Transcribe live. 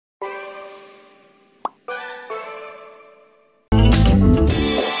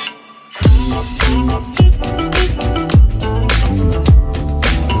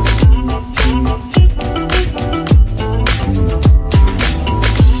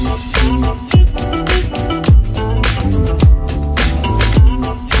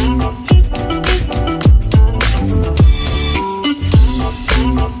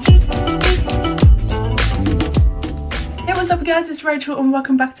Rachel and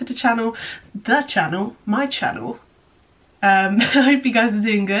welcome back to the channel, my channel. I hope you guys are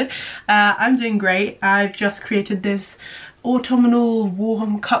doing good. I'm doing great. I've just created this autumnal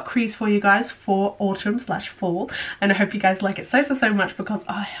warm cut crease for you guys for autumn/fall, and I hope you guys like it so much because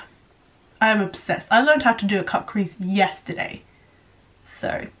I am obsessed. I learned how to do a cut crease yesterday,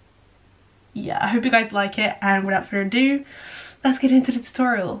 so yeah, I hope you guys like it, and without further ado, let's get into the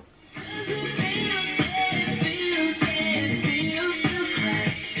tutorial.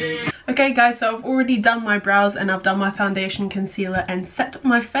 Okay guys, so I've already done my brows and I've done my foundation, concealer and set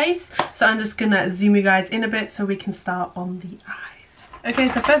my face, so I'm just gonna zoom you guys in a bit so we can start on the eyes. Okay,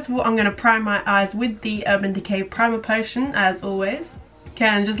 so first of all I'm gonna prime my eyes with the Urban Decay primer potion as always. Okay,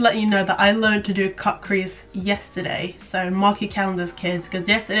 and just let you know that I learned to do a cut crease yesterday, so mark your calendars kids, because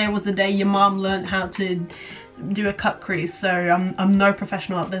yesterday was the day your mom learned how to do a cut crease. So I'm no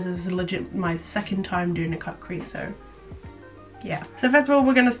professional at this. This is legit my second time doing a cut crease, so yeah. So first of all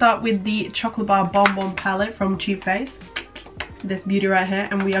we're going to start with the Chocolate Bar Bonbon palette from Too Faced, this beauty right here,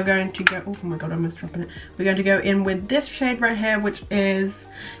 and we are going to go, oh my god, I'm almost dropping it. We're going to go in with this shade right here, which is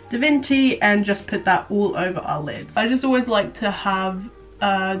Divinity, and just put that all over our lids. I just always like to have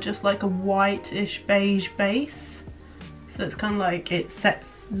just like a whitish beige base, so it's kind of like it sets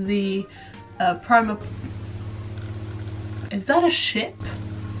the primer. Is that a ship?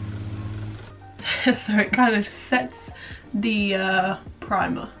 So it kind of sets the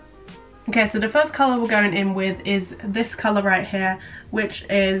primer. Okay, so the first color we're going in with is this color right here, which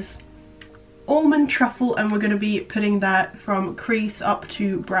is Almond Truffle, and we're going to be putting that from crease up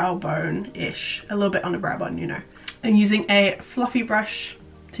to brow bone ish, a little bit on the brow bone, you know, and using a fluffy brush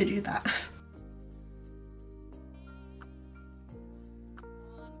to do that.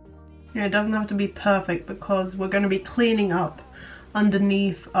 Yeah, it doesn't have to be perfect because we're going to be cleaning up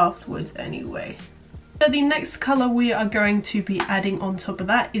underneath afterwards anyway. So the next color we are going to be adding on top of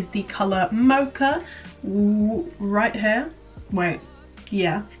that is the color Mocha right here. Wait,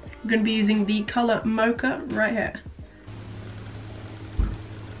 yeah, we're going to be using the color Mocha right here.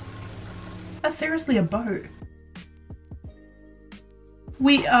 That's seriously a boat.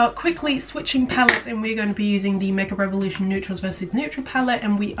 We are quickly switching palettes, and we're going to be using the Makeup Revolution Neutrals versus Neutral palette,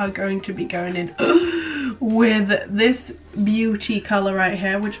 and we are going to be going in with this beauty color right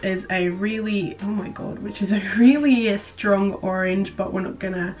here, which is a really, oh my god, which is a really strong orange, but we're not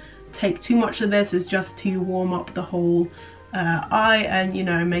gonna take too much of this. It's just to warm up the whole eye and, you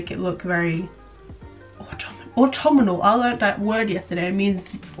know, make it look very autumnal. I learned that word yesterday. It means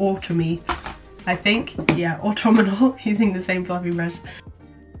autumny, I think. Yeah, autumnal, using the same fluffy brush.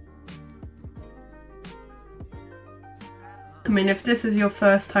 I mean, if this is your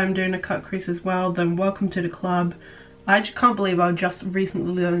first time doing a cut crease as well, then welcome to the club. I just can't believe I just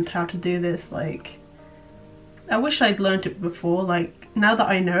recently learned how to do this. Like, I wish I'd learned it before. Like, now that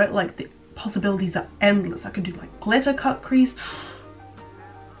I know it, like, the possibilities are endless. I could do like glitter cut crease.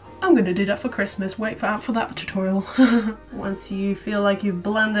 I'm gonna do that for Christmas. Wait out for that tutorial. Once you feel like you've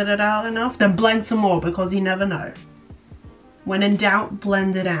blended it out enough, then blend some more, because you never know. When in doubt,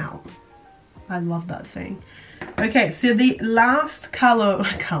 blend it out. I love that saying. Okay, so the last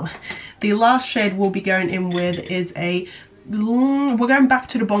the last shade we'll be going in with is we're going back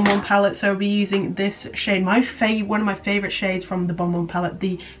to the Bonbon palette, so we'll be using this shade, one of my favorite shades from the Bonbon palette,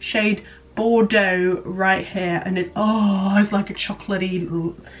 the shade Bordeaux right here, and it's like a chocolatey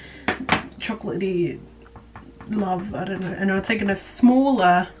love, I don't know. And I'm taking a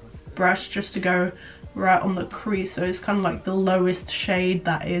smaller brush just to go right on the crease, so it's kind of like the lowest shade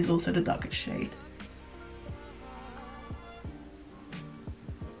that is also the darkest shade.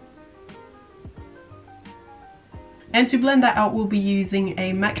 And to blend that out, we'll be using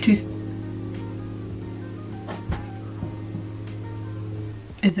a MAC 2...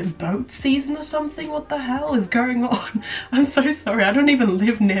 Is it boat season or something? What the hell is going on? I'm so sorry, I don't even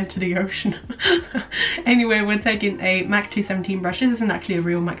live near to the ocean. Anyway, we're taking a MAC 217 brush. This isn't actually a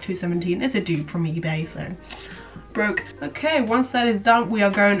real MAC 217, it's a dupe from eBay, so broke. Okay, once that is done, we are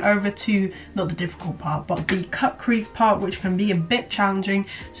going over to, not the difficult part, but the cut crease part, which can be a bit challenging,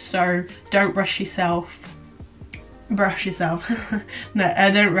 so don't rush yourself. Brush yourself. No,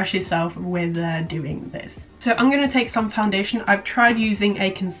 don't rush yourself with doing this. So I'm going to take some foundation. I've tried using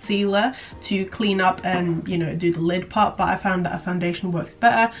a concealer to clean up and, you know, do the lid part, but I found that a foundation works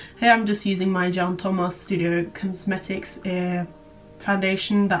better. Here I'm just using my John Thomas Studio Cosmetics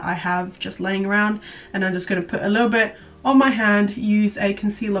foundation that I have just laying around, and I'm just going to put a little bit on my hand, use a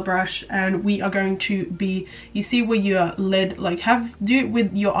concealer brush, and we are going to be, you see where your lid, like, do it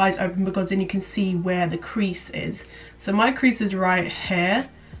with your eyes open, because then you can see where the crease is. So my crease is right here,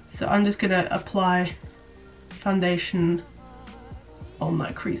 so I'm just gonna apply foundation on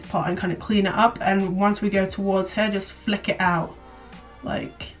that crease part and kind of clean it up. And once we go towards here, just flick it out.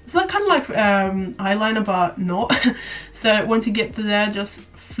 Like, it's like kind of like eyeliner, but not. So once you get to there, just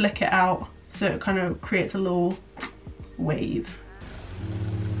flick it out so it kind of creates a little wave.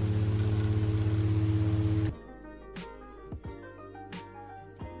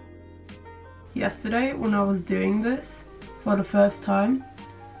 Yesterday when I was doing this for the first time,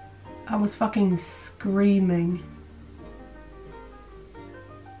 I was fucking screaming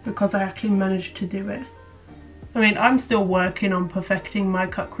because I actually managed to do it. I mean, I'm still working on perfecting my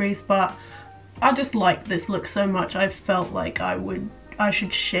cut crease, but I just like this look so much. I felt like I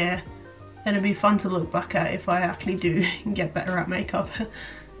should share, and it'd be fun to look back at if I actually do get better at makeup.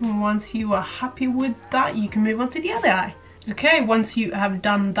 Once you are happy with that, you can move on to the other eye. Okay, once you have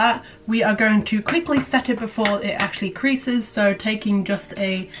done that, we are going to quickly set it before it actually creases. So taking just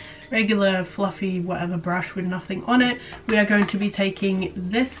a regular fluffy whatever brush with nothing on it, we are going to be taking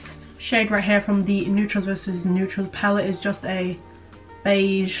this shade right here from the Neutrals versus Neutrals palette. Is just a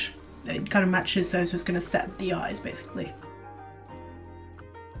beige. It kind of matches, so it's just going to set the eyes basically.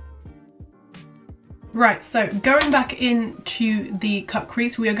 Right, so going back into the cut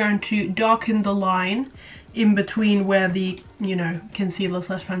crease, we are going to darken the line in between where the, you know, concealer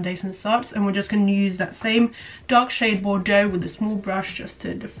slash foundation starts, and we're just going to use that same dark shade Bordeaux with a small brush just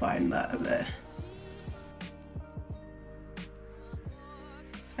to define that a bit.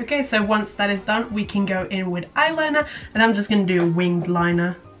 Okay, so once that is done, we can go in with eyeliner, and I'm just going to do a winged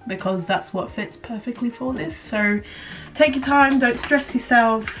liner because that's what fits perfectly for this. So take your time, don't stress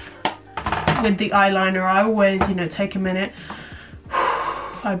yourself with the eyeliner. I always, you know, take a minute,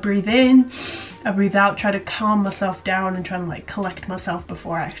 I breathe in, I breathe out, try to calm myself down and try and like collect myself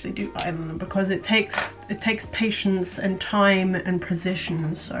before I actually do eyeliner, because it takes patience and time and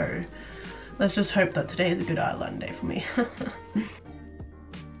precision. So let's just hope that today is a good eyeliner day for me.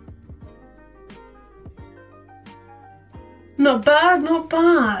 Not bad, not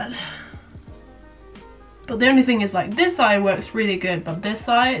bad. But the only thing is, like, this eye works really good, but this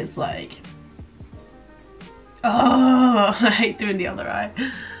eye is like, oh, I hate doing the other eye.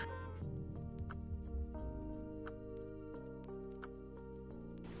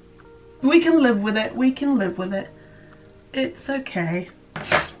 We can live with it, we can live with it. It's okay.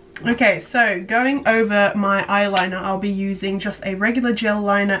 Okay, so going over my eyeliner, I'll be using just a regular gel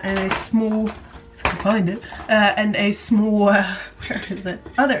liner and a small, if I can find it, and a small, where is it?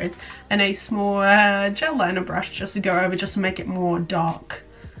 Oh, there it is. And a small gel liner brush just to go over, just to make it more dark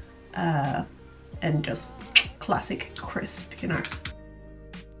and just classic crisp, you know.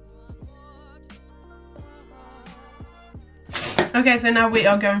 Okay, so now we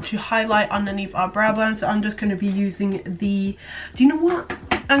are going to highlight underneath our brow bone. So I'm just going to be using the, do you know what?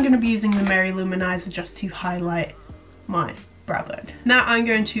 I'm going to be using the Mary Luminizer just to highlight my brow bone. Now I'm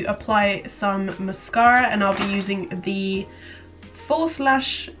going to apply some mascara, and I'll be using the False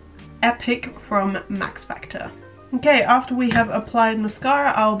Lash Epic from Max Factor. Okay, after we have applied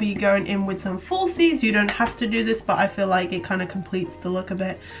mascara, I'll be going in with some falsies. You don't have to do this, but I feel like it kind of completes the look a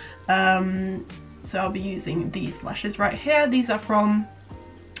bit. So I'll be using these lashes right here. These are from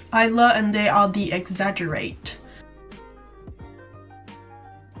Isla, and they are the Exaggerate.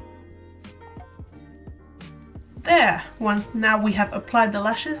 There, now we have applied the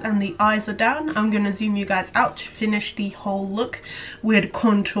lashes and the eyes are down, I'm going to zoom you guys out to finish the whole look with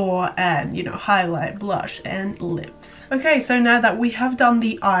contour and, you know, highlight, blush and lips. Okay, so now that we have done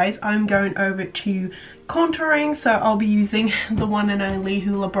the eyes, I'm going over to contouring. So I'll be using the one and only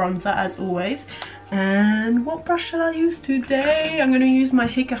Hoola bronzer as always. And what brush should I use today? I'm going to use my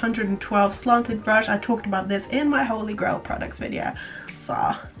HIC 112 slanted brush. I talked about this in my Holy Grail products video.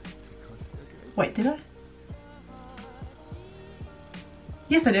 So, wait, did I?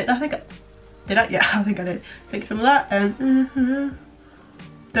 Yes, I did. I think did I? Yeah, I think I did. Take some of that and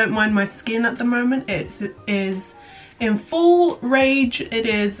don't mind my skin at the moment. It is in full rage. It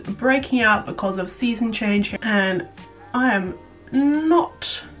is breaking out because of season change, and I am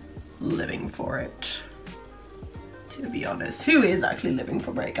not living for it, to be honest. Who is actually living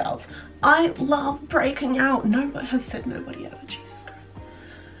for breakouts? I love breaking out. Nobody has said nobody ever. Jesus Christ.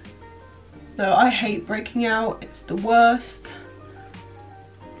 No, I hate breaking out. It's the worst.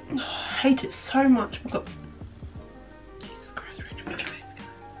 Oh, I hate it so much because, Jesus Christ, Rachel,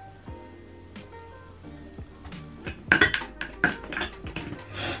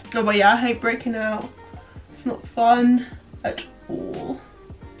 no, but yeah, I hate breaking out. It's not fun at all.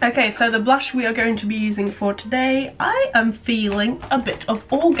 Okay, so the blush we are going to be using for today, I am feeling a bit of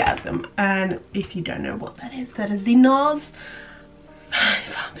orgasm, and if you don't know what that is the NARS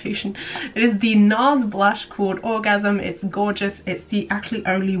 500 presentation. It is the NARS blush called Orgasm. It's gorgeous. It's the actually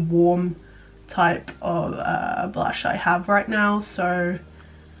only warm type of blush I have right now, so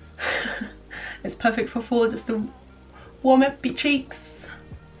it's perfect for fall, just to warm up your cheeks.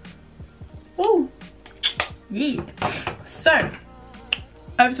 Woo! Yeah. So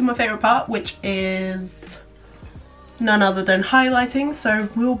over to my favorite part, which is none other than highlighting. So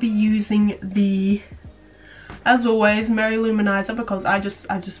we'll be using the, as always, Merry Luminizer, because I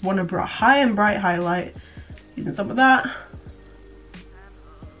just want a high and bright highlight. Using some of that.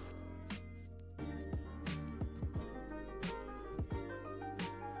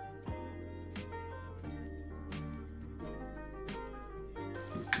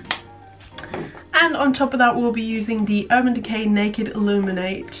 And on top of that, we'll be using the Urban Decay Naked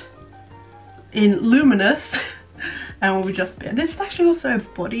Illuminate in Luminous. And we'll be just, this is actually also a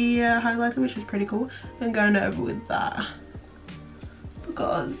body highlighter, which is pretty cool. I'm going over with that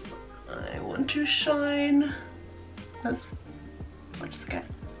because I want to shine as much as I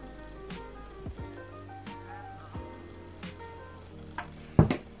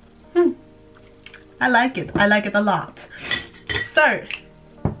can. I like it a lot. So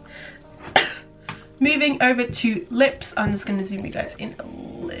moving over to lips, I'm just going to zoom you guys in a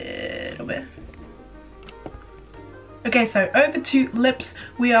little bit. Okay, so over to lips,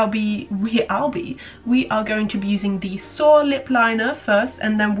 we are going to be using the Soar lip liner first,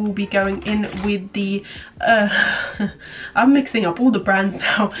 and then we'll be going in with the I'm mixing up all the brands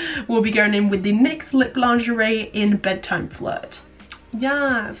now. We'll be going in with the NYX Lip Lingerie in Bedtime Flirt.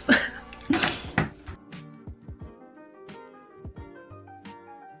 Yes.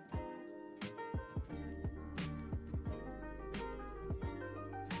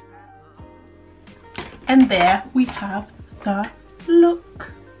 And there we have the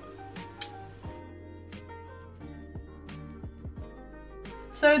look.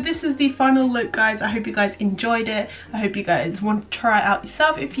 So this is the final look, guys. I hope you guys enjoyed it. I hope you guys want to try it out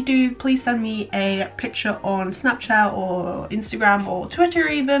yourself. If you do, please send me a picture on Snapchat or Instagram or Twitter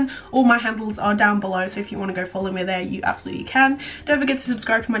even. All my handles are down below, so if you want to go follow me there, you absolutely can. Don't forget to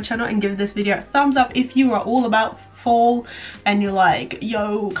subscribe to my channel and give this video a thumbs up if you are all about fall and you're like,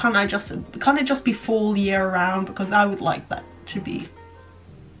 yo, can't it just be fall year round, because I would like that to be,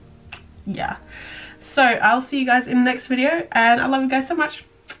 yeah. So I'll see you guys in the next video, and I love you guys so much.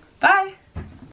 Bye.